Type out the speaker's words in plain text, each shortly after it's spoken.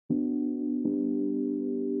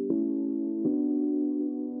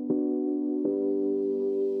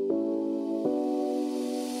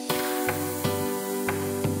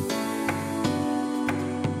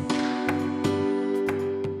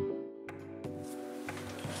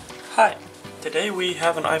Hi, today we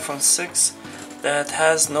have an iPhone 6 that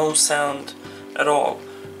has no sound at all.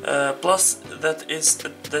 Plus that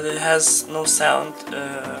it has no sound,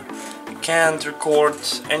 it can't record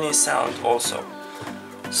any sound also.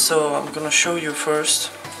 So I'm gonna show you first.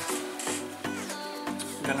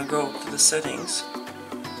 I'm gonna go to the settings,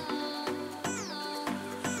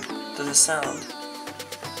 to the sound,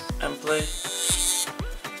 and play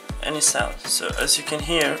any sound. So as you can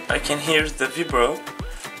hear, I can hear the vibro,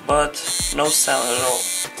 but no sound at all.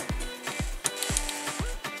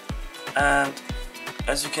 And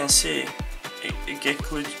as you can see, it gets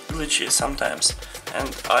glitchy sometimes,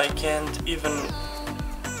 and I can't even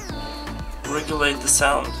regulate the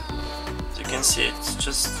sound. As you can see, it's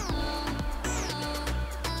just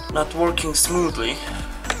not working smoothly.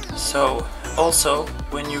 So also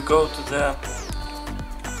when you go to the,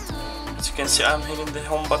 as you can see, I'm hitting the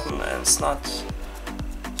home button and it's not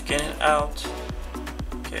getting out.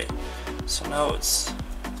 Okay, so now it's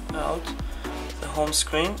out the home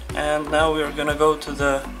screen, and now we are gonna go to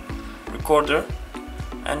the recorder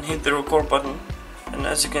and hit the record button, and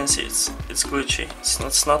as you can see, it's glitchy.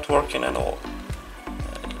 It's not working at all.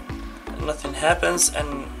 Nothing happens,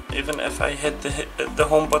 and even if I hit the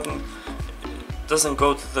home button, it doesn't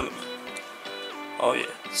go to the. Oh yeah,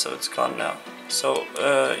 so it's gone now. So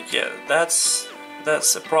yeah, that's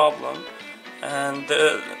a problem, and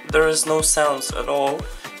there is no sounds at all.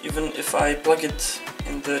 Even if I plug it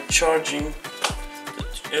in the charging,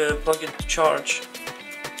 plug it to charge,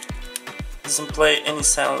 it doesn't play any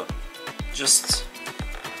sound, just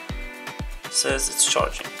says it's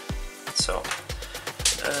charging. So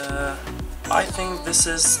I think this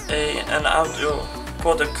is an audio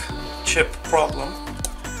codec chip problem,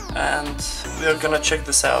 and we are gonna check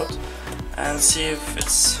this out and see if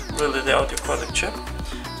it's really the audio codec chip.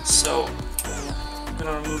 So I'm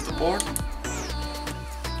gonna remove the board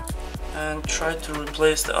and try to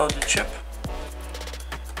replace the audio chip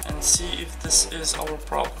and see if this is our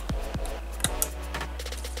problem.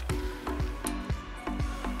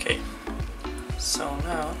 Okay, so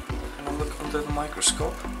now we're gonna look under the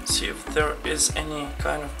microscope, see if there is any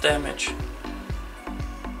kind of damage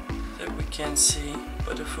that we can see.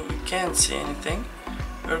 But if we can't see anything,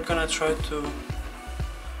 we're gonna try to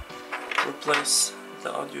replace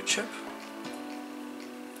the audio chip.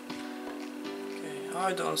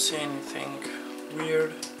 I don't see anything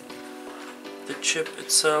weird. The chip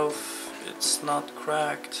itself, it's not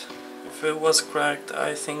cracked. If it was cracked,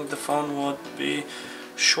 I think the phone would be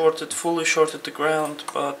shorted, fully shorted to ground,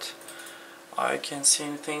 but I can't see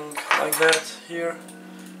anything like that here.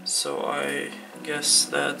 So I guess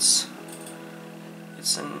it's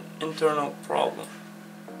an internal problem.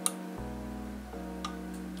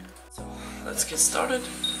 So let's get started.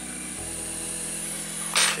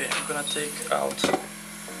 Okay, I'm gonna take out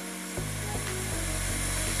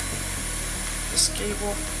this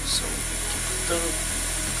cable so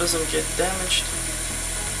it doesn't get damaged.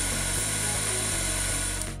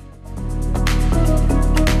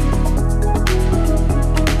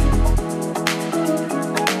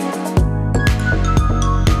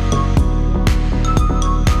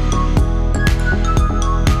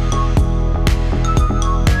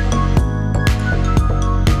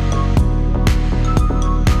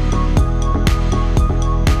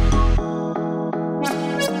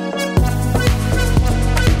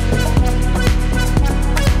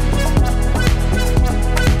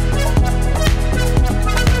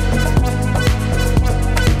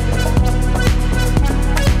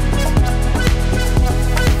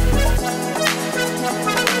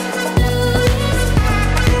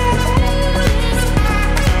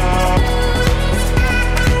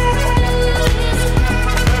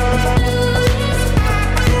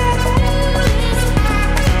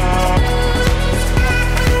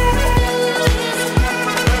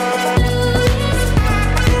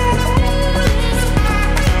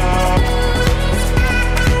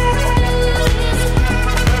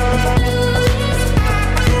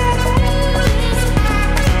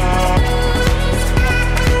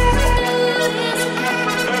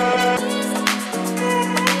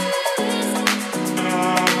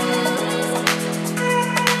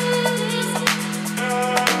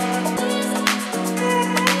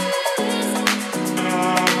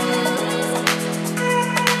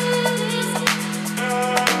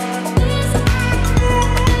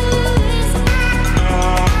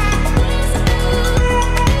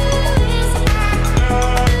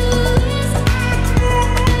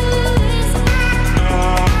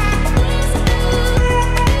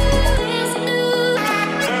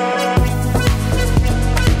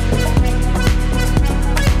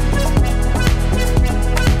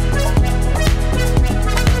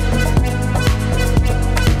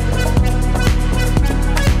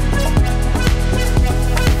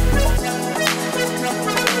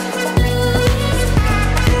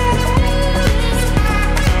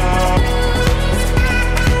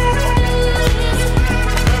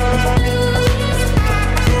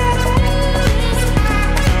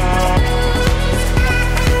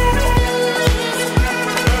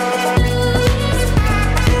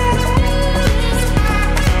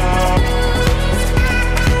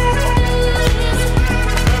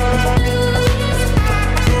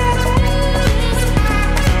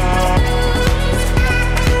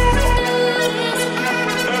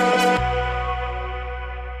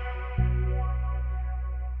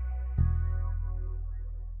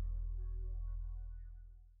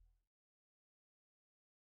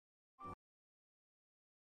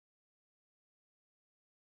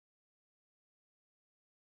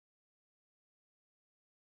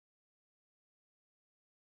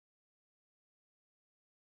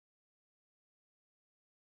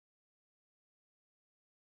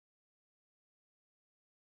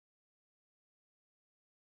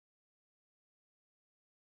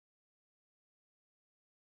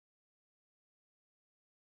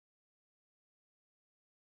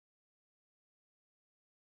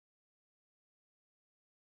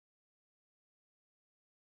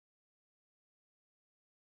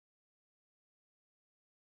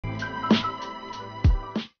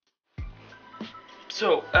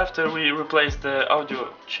 So after we replace the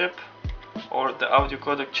audio chip or the audio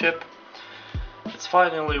codec chip, it's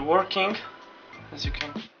finally working, as you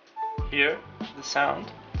can hear the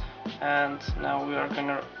sound, and now we are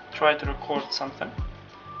gonna try to record something.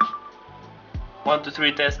 1 2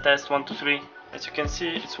 3 test 1 2 3. As you can see,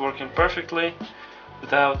 it's working perfectly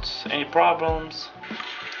without any problems.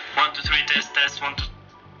 1 2 3 test 1 2.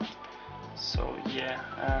 So yeah,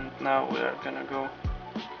 and now we are gonna go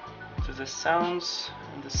to the sounds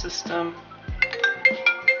in the system.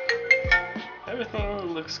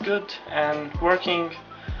 Everything looks good and working,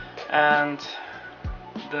 and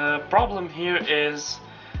the problem here is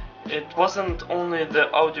it wasn't only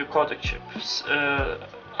the audio codec chips.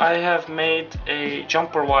 I have made a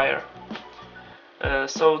jumper wire,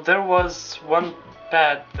 so there was one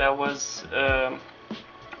pad that was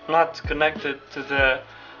not connected to the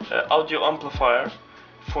audio amplifier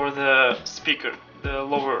for the speaker, the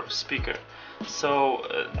lower speaker. So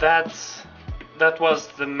that was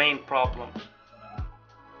the main problem.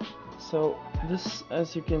 So this,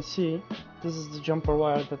 as you can see, this is the jumper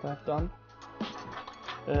wire that I've done.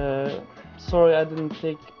 Sorry I didn't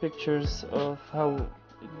take pictures of how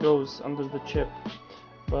it goes under the chip,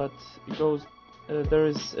 but it goes, there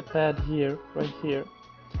is a pad here, right here,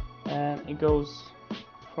 and it goes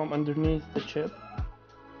from underneath the chip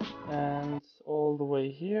and all the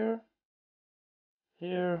way here.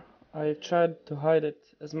 Here I tried to hide it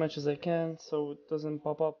as much as I can so it doesn't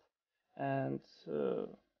pop up and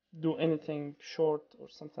do anything short or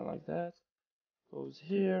something like that. Goes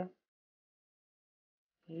here,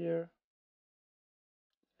 here,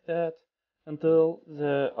 that, until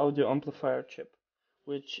the audio amplifier chip,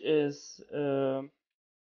 which is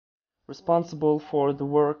responsible for the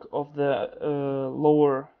work of the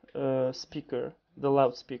lower speaker, the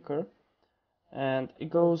loudspeaker, and it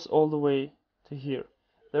goes all the way to here.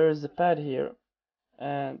 There is a pad here,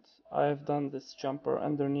 and I've done this jumper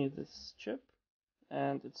underneath this chip,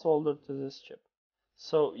 and it's soldered to this chip.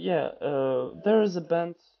 So yeah, there is a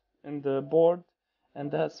bend in the board, and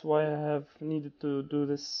that's why I have needed to do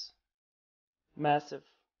this massive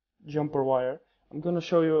jumper wire. I'm gonna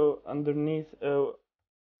show you underneath.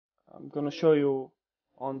 I'm gonna show you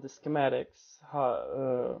on the schematics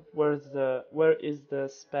how where is the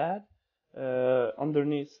SPAD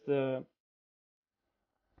underneath the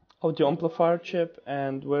audio amplifier chip,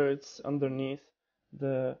 and where it's underneath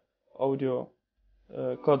the audio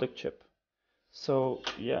codec chip. So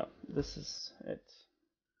yeah, this is it.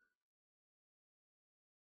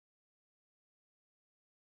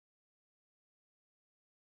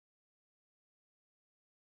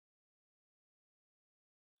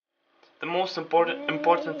 The most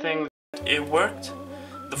important thing, it worked.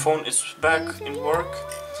 The phone is back in work,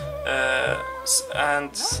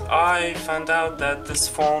 and I found out that this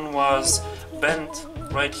phone was bent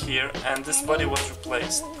right here, and this body was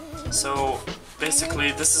replaced. So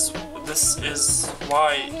basically, this is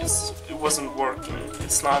why it wasn't working.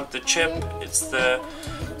 It's not the chip; it's the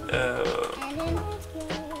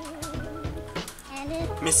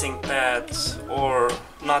missing pads or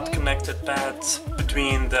not connected pads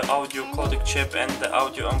between the audio codec chip and the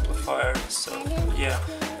audio amplifier. So yeah,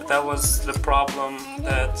 that was the problem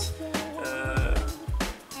that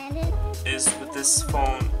is with this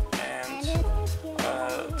phone, and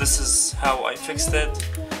this is how I fixed it.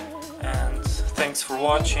 And thanks for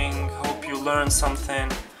watching, hope you learned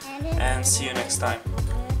something, and see you next time.